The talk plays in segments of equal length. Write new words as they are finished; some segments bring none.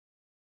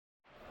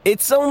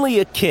It's only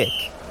a kick,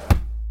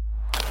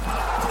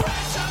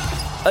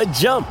 a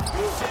jump,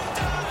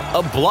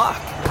 a block.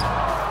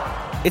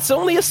 It's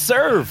only a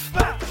serve.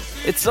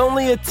 It's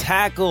only a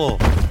tackle,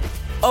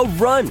 a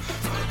run.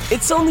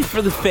 It's only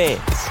for the fans.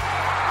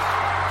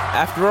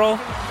 After all,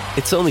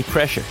 it's only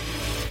pressure.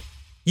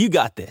 You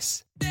got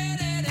this.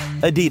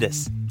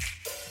 Adidas.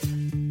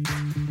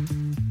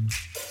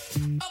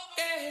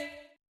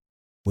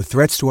 With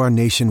threats to our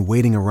nation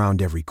waiting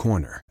around every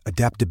corner,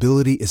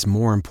 adaptability is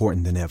more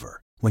important than ever.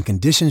 When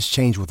conditions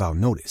change without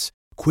notice,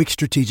 quick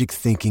strategic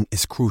thinking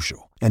is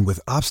crucial. And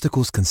with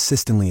obstacles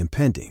consistently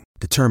impending,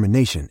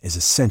 determination is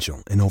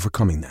essential in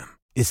overcoming them.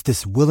 It's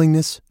this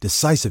willingness,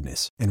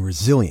 decisiveness, and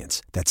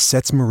resilience that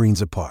sets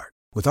Marines apart.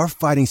 With our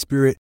fighting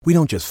spirit, we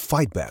don't just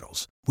fight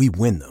battles, we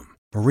win them.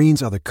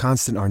 Marines are the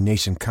constant our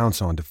nation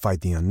counts on to fight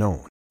the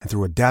unknown. And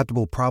through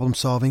adaptable problem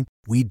solving,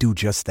 we do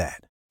just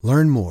that.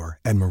 Learn more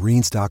at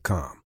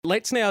marines.com.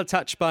 Let's now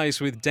touch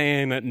base with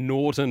Dan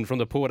Norton from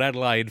the Port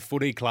Adelaide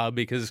Footy Club,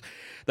 because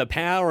the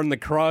Power and the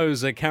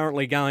Crows are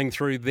currently going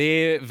through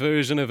their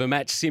version of a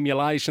match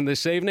simulation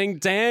this evening.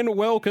 Dan,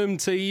 welcome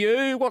to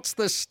you. What's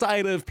the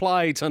state of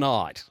play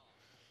tonight?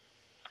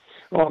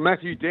 Oh,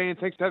 Matthew, Dan,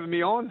 thanks for having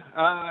me on.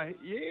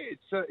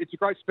 It's a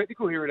great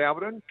spectacle here at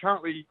Alberton.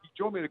 Currently, you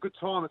join me at a good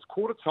time. It's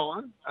quarter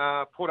time.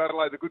 Port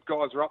Adelaide, the good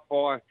guys, are up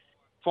by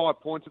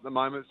 5 points at the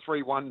moment. It's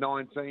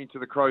 3-1-19 to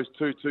the Crows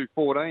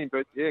 2-2-14.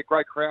 But, yeah,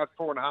 great crowd,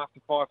 4,500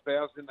 to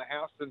 5,000 in the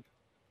house. And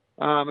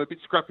a bit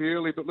scrappy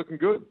early, but looking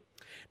good.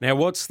 Now,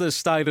 what's the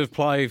state of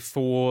play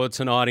for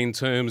tonight in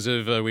terms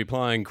of, are we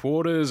playing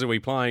quarters? Are we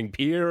playing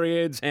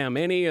periods? How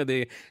many? Are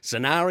there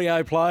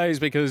scenario plays?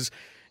 Because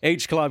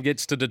each club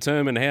gets to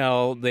determine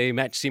how their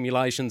match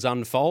simulations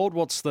unfold.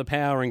 What's the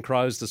Power and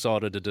Crows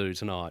decided to do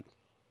tonight?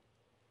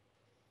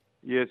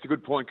 Yeah, it's a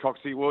good point,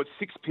 Coxie. Well, it's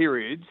 6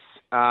 periods.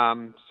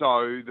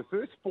 So the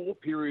first 4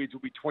 periods will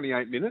be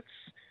 28 minutes,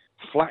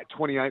 flat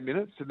 28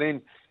 minutes. And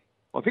then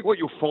I think what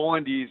you'll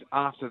find is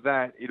after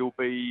that, it'll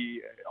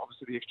be,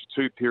 obviously the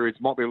extra 2 periods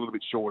might be a little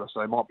bit shorter. So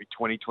they might be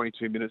 20,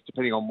 22 minutes,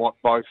 depending on what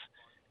both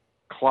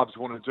clubs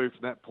want to do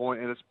from that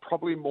point. And it's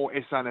probably more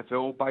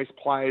SNFL-based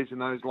players in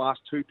those last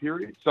 2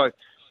 periods. So,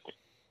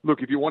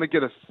 look, if you want to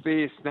get a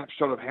fair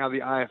snapshot of how the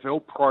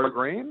AFL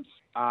programs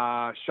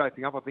are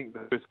shaping up, I think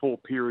the first 4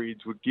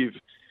 periods would give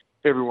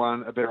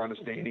everyone a better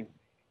understanding.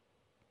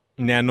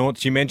 Now,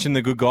 Nort, you mentioned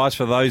the good guys.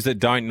 For those that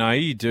don't know,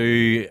 you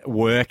do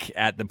work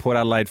at the Port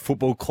Adelaide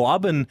Football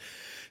Club, and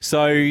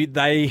so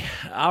they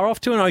are off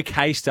to an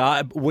okay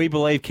start. We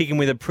believe kicking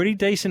with a pretty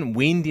decent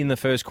wind in the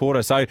first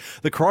quarter. So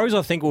the Crows,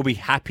 I think, will be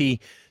happy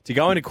to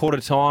go into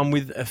quarter time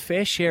with a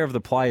fair share of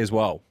the play as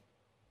well.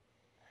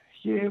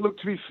 Yeah, look,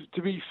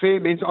 to be fair,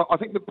 Menz, I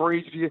think the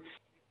breeze,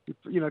 if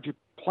you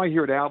play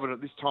here at Alberton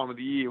at this time of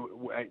the year,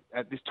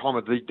 at this time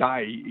of the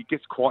day, it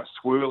gets quite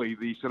swirly.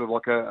 The sort of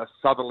like a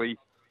southerly,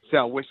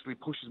 southwesterly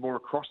pushes more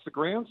across the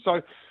ground.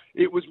 So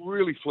it was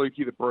really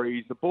fluky, the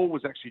breeze. The ball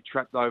was actually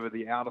trapped over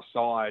the outer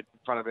side in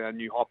front of our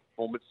new high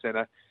performance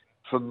centre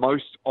for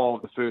most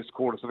of the first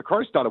quarter. So the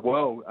Crows started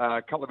well.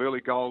 A couple of early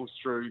goals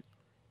through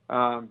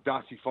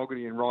Darcy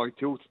Fogarty and Riley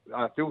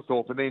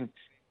Thilthorpe. And then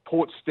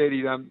Port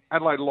steadied.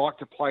 Adelaide liked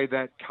to play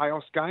that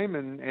chaos game,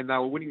 and they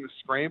were winning the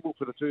scramble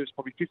for the first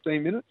probably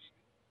 15 minutes.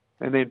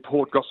 And then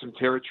Port got some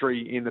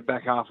territory in the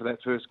back half of that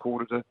first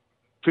quarter to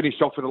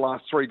finish off with the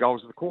last 3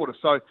 goals of the quarter.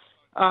 So,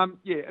 a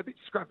bit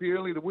scrappy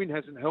early. The wind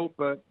hasn't helped,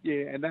 but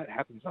yeah, and that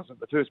happens, doesn't it?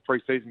 The first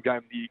pre-season game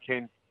of the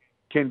year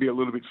can be a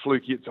little bit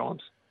fluky at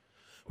times.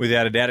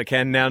 Without a doubt it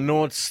can. Now,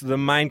 Norts, the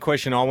main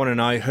question I want to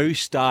know, who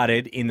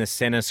started in the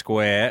centre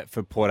square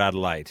for Port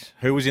Adelaide?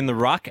 Who was in the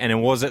ruck, and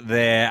was it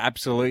their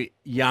absolute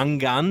young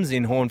guns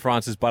in Horn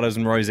Francis, Butters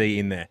and Rosie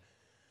in there?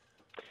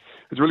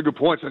 It's a really good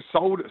point. So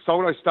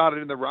Soldo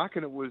started in the ruck,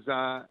 and it was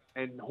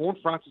and Horn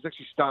Francis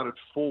actually started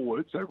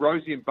forward. So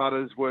Rosie and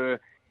Butters were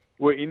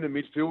in the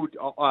midfield.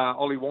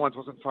 Ollie Wines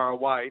wasn't far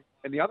away.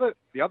 And the other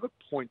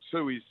point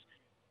too is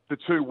the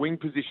 2 wing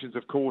positions,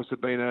 of course,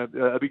 have been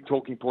a big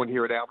talking point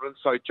here at Alberton.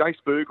 So Jace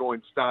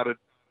Burgoyne started,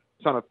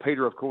 son of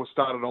Peter, of course,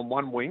 started on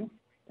one wing.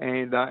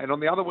 And on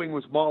the other wing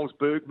was Miles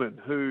Bergman,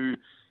 who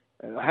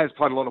has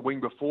played a lot of wing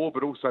before,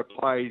 but also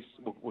plays,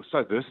 well,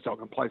 so versatile,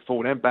 can play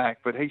forward and back,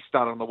 but he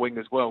started on the wing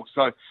as well.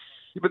 So,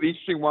 but the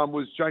interesting one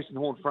was Jason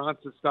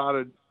Horne-Francis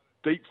started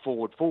deep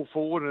forward, full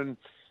forward, and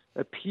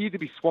appeared to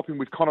be swapping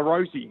with Connor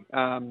Rosie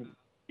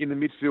in the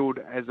midfield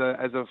as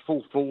a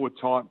full forward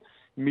type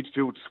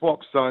midfield swap.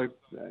 So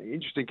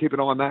interesting. Keep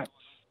an eye on that.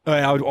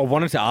 I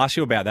wanted to ask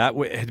you about that.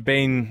 It had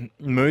been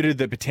mooted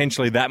that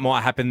potentially that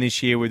might happen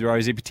this year with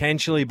Rosie,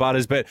 potentially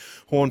Butters, but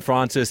Horn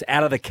Francis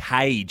out of the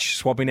cage,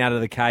 swapping out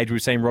of the cage.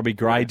 We've seen Robbie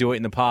Gray do it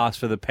in the past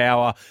for the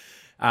Power.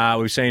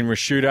 We've seen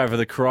Rashuda for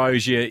the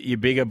Crows, your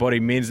bigger body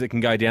mids that can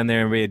go down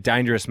there and be a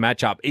dangerous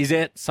matchup. Is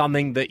it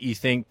something that you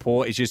think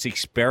Port is just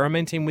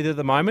experimenting with at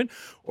the moment,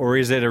 or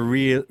is it a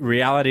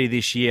reality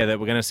this year that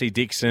we're going to see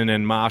Dixon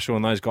and Marshall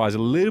and those guys a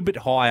little bit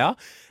higher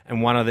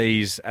and one of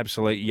these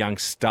absolute young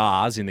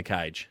stars in the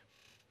cage?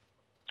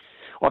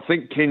 I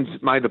think Ken's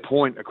made the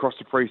point across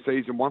the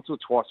pre-season once or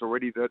twice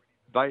already that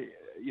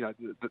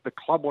the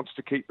club wants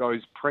to keep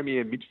those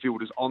premier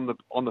midfielders on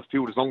the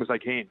field as long as they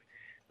can.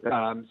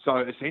 So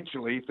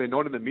essentially, if they're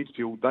not in the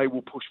midfield, they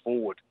will push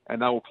forward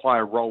and they will play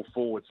a role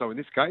forward. So in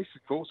this case,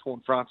 of course,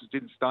 Horne-Francis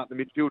didn't start in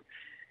the midfield.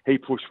 He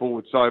pushed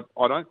forward. So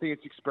I don't think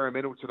it's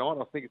experimental tonight.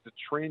 I think it's a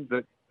trend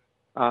that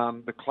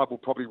the club will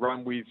probably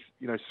run with,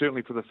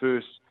 certainly for the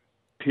first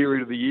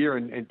period of the year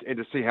and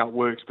to see how it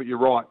works. But you're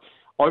right.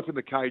 Open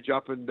the cage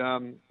up and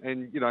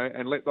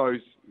let those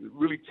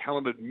really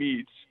talented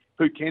mids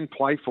who can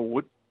play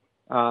forward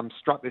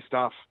strut their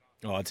stuff.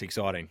 Oh, it's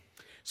exciting.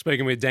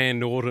 Speaking with Dan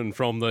Norton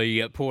from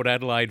the Port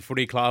Adelaide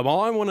Footy Club,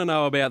 I want to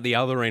know about the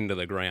other end of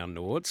the ground,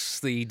 Norts,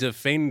 the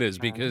defenders,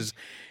 because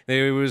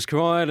there was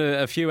quite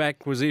a few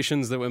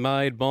acquisitions that were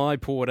made by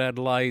Port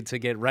Adelaide to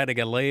get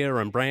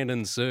Radigalea and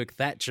Brandon Zerk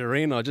Thatcher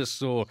in. I just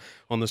saw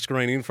on the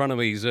screen in front of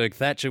me, Zerk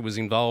Thatcher was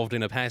involved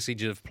in a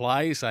passage of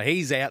play, so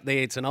he's out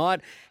there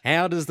tonight.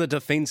 How does the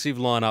defensive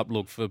lineup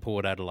look for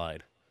Port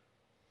Adelaide?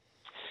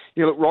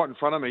 Yeah, look, right in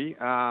front of me,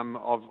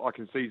 I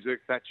can see Zerk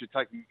Thatcher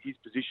taking his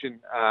position.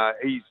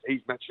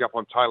 He's matching up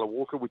on Taylor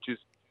Walker, which is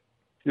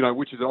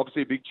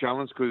obviously a big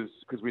challenge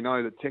because we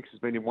know that Tex has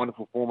been in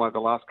wonderful form over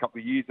the last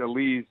couple of years.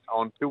 Ali's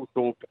on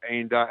Philthorpe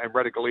and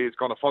Radagalea's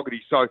gone to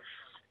Fogarty. So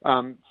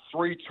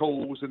three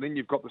tools, and then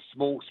you've got the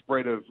small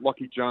spread of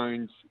Lockie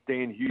Jones,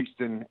 Dan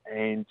Houston,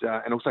 and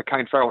also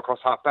Kane Farrell across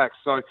half-backs.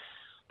 So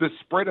the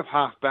spread of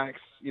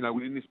half-backs,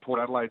 within this Port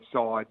Adelaide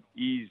side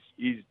is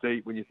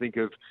deep when you think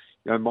of,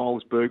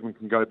 Miles Bergman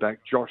can go back,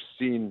 Josh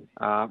Sin,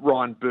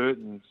 Ryan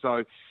Burton.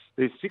 So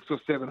there's 6 or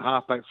 7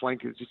 halfback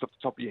flankers just off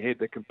the top of your head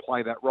that can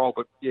play that role.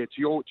 But yeah,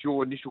 to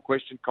your initial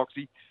question,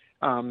 Coxie,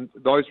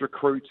 those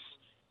recruits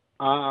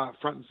are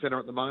front and centre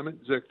at the moment,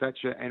 Zerk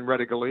Thatcher and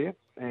Radigalea,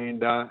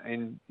 and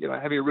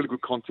having a really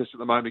good contest at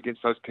the moment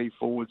against those key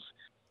forwards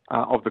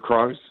of the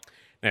Crows.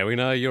 Now, we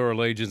know your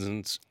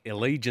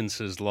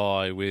allegiances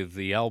lie with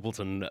the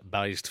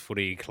Alberton-based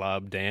footy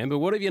club, Dan, but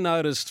what have you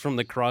noticed from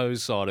the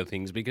Crows side of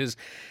things? Because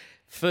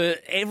for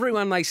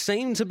everyone, they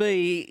seem to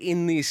be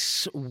in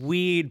this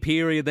weird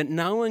period that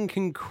no one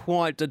can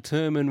quite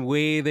determine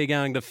where they're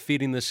going to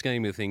fit in the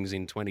scheme of things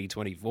in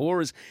 2024.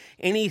 Has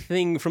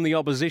anything from the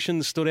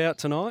opposition stood out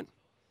tonight?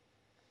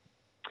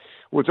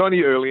 Well, it's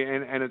only early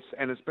and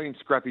it's been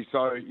scrappy.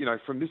 So,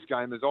 from this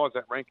game, there's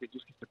Isaac Rankin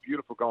just gets a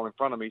beautiful goal in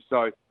front of me.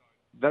 So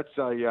that's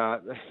a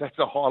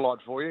highlight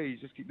for you. He's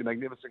just kicked a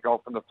magnificent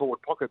goal from the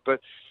forward pocket. But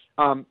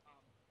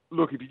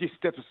look, if you just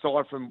step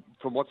aside from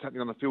what's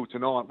happening on the field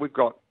tonight, we've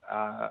got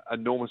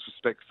enormous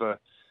respect for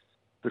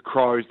the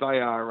Crows. They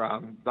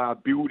are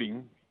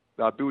building.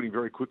 They're building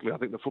very quickly. I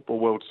think the football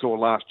world saw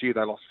last year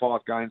they lost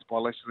 5 games by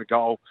less than a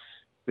goal.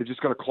 They've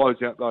just got to close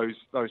out those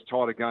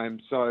tighter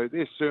games. So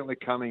they're certainly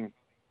coming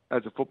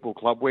as a football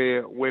club.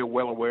 We're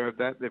well aware of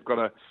that. They've got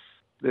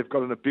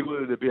an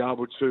ability to be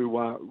able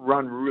to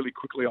run really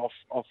quickly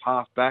off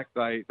half back.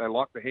 They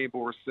like the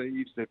handball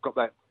receives. They've got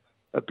that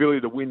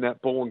ability to win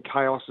that ball in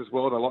chaos as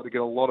well. They like to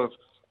get a lot of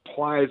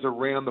players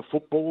around the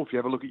football. If you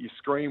have a look at your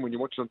screen when you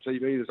watch it on TV,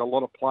 there's a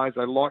lot of players.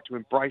 They like to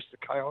embrace the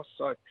chaos.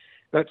 So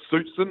that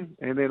suits them.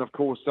 And then, of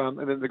course, and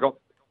then they've got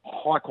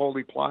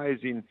high-quality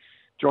players in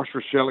Josh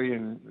Rochelle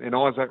and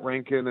Isaac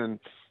Rankin. And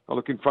I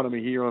look in front of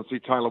me here and I see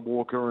Taylor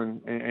Walker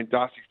and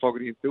Darcy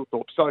Fogarty and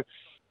Philthorpe. So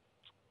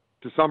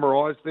to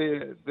summarise,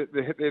 they're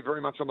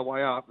very much on the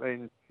way up.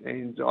 And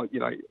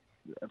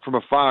from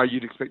afar,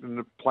 you'd expect them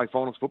to play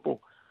finals football.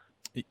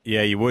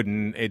 Yeah, you would,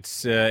 and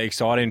it's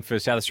exciting for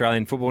South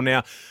Australian football.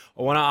 Now,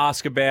 I want to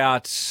ask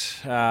about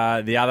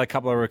the other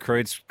couple of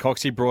recruits.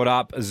 Coxie brought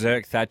up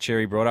Zerk Thatcher,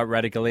 he brought up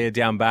Radigalea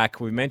down back.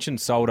 We've mentioned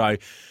Soldo.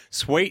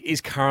 Sweet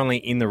is currently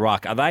in the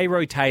ruck. Are they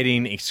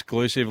rotating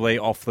exclusively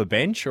off the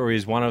bench, or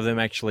is one of them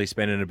actually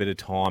spending a bit of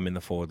time in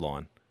the forward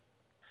line?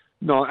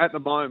 No, at the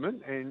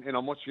moment, and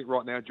I'm watching it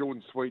right now,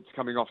 Jordan Sweet's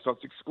coming off, so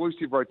it's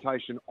exclusive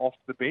rotation off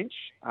the bench.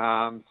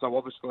 So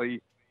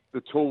obviously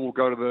the tool will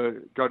go to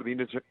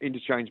the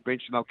interchange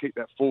bench, and they'll keep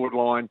that forward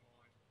line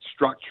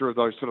structure of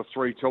those sort of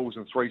 3 tools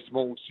and 3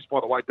 smalls. Just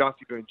by the way,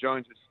 Darcy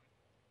Byrne-Jones has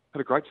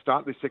had a great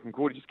start this second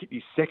quarter. Just kicked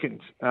his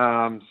second.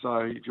 So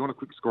if you want a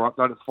quick score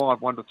update, it's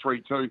 5-1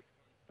 to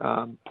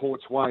 3-2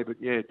 Port's way. But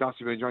yeah,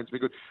 Darcy Byrne-Jones will be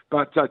good.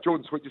 But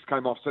Jordan Sweet just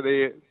came off. So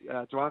to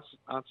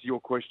answer your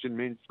question,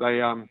 means they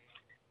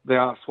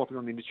are swapping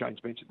on the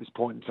interchange bench at this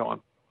point in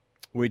time.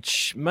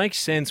 Which makes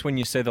sense when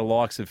you see the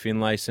likes of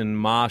Finlayson,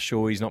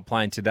 Marshall, he's not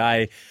playing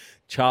today,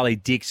 Charlie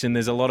Dixon.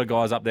 There's a lot of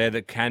guys up there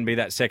that can be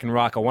that second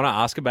ruck. I want to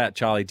ask about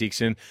Charlie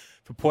Dixon.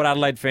 For Port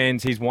Adelaide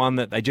fans, he's one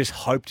that they just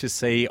hope to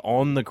see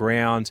on the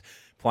ground,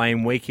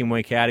 playing week in,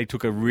 week out. He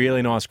took a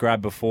really nice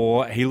grab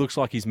before. He looks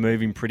like he's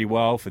moving pretty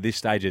well for this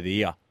stage of the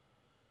year.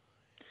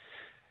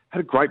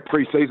 Had a great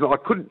pre-season. I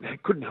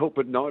couldn't help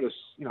but notice,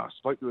 I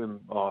spoke to him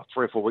 3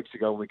 or 4 weeks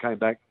ago when we came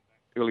back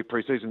early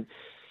pre-season,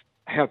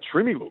 how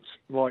trim he looks,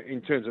 like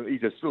in terms of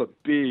he's still a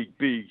big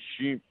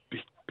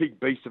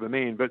beast of a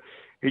man, but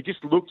he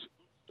just looked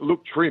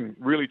trim,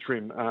 really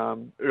trim,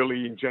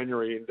 early in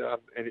January,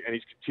 and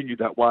he's continued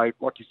that way.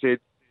 Like you said,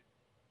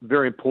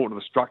 very important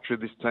to the structure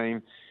of this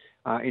team.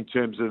 in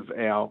terms of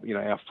our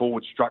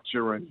forward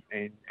structure and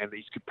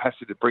his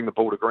capacity to bring the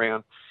ball to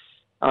ground.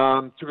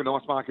 Took a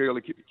nice mark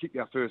early, kicked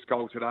our first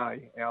goal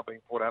today, our being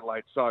Port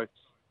Adelaide. So,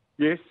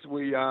 yes,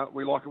 we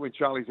like it when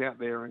Charlie's out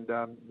there, and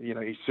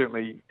he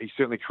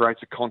certainly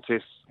creates a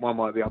contest one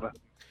way or the other.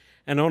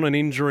 And on an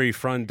injury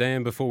front,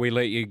 Dan, before we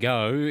let you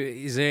go,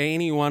 is there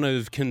anyone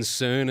of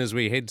concern as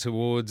we head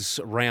towards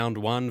round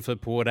one for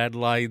Port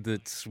Adelaide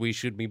that we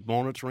should be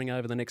monitoring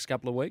over the next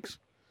couple of weeks?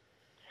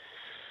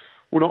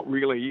 Well, not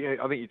really.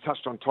 I think you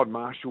touched on Todd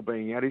Marshall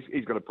being out.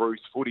 He's got a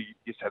bruised foot. He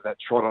just had that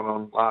trot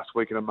on last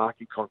week in a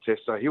marking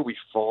contest, so he'll be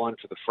fine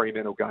for the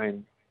Fremantle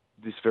game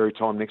this very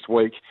time next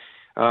week.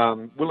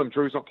 Willem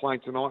Drew's not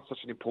playing tonight, such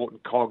an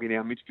important cog in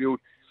our midfield.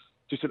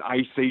 Just an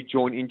AC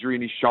joint injury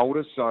in his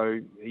shoulder, so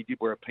he did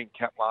wear a pink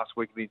cap last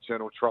week in the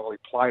internal trial. He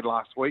played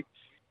last week.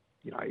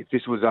 If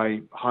this was a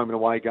home and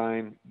away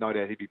game, no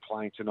doubt he'd be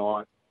playing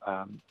tonight,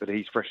 but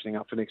he's freshening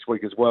up for next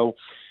week as well.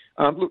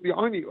 Look, the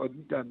only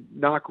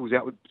Narkle's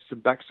out with some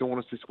back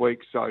soreness this week,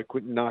 so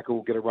Quinton Narkle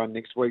will get a run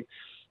next week.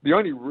 The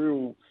only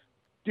real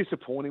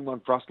disappointing one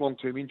for us,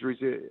 long-term injuries,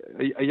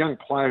 a young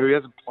player who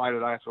hasn't played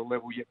at AFL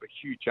level yet, but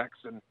Hugh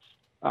Jackson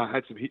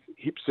had some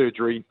hip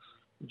surgery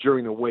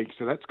during the week,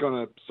 so that's going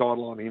to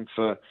sideline him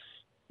for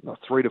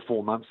 3 to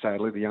 4 months,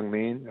 sadly, the young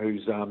man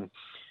who's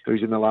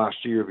in the last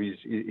year of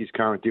his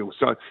current deal.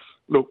 So,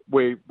 look,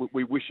 we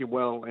wish him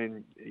well,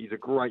 and he's a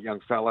great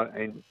young fella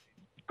and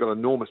got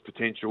enormous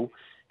potential.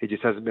 He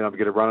just hasn't been able to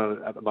get a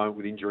run at the moment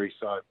with injury.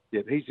 So,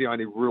 yeah, he's the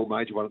only real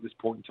major one at this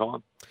point in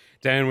time.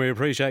 Dan, we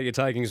appreciate you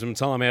taking some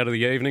time out of the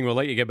evening. We'll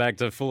let you get back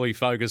to fully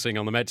focusing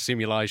on the match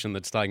simulation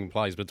that's taking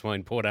place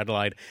between Port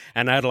Adelaide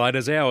and Adelaide.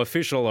 As our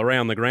official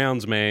around the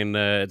grounds man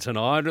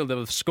tonight,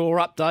 the score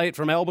update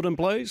from Alberton,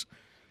 please.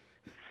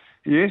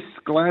 Yes,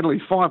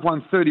 gladly.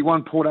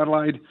 5-1-31 Port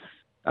Adelaide.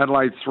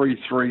 Adelaide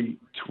 3-3-21.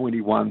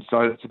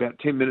 So that's about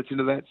 10 minutes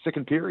into that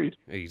second period.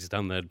 He's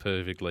done that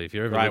perfectly. If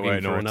you're ever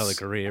looking for another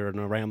career and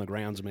around the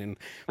groundsman,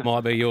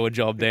 might be your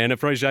job, Dan.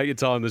 Appreciate your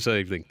time this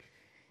evening.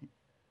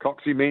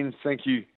 Coxie men, thank you.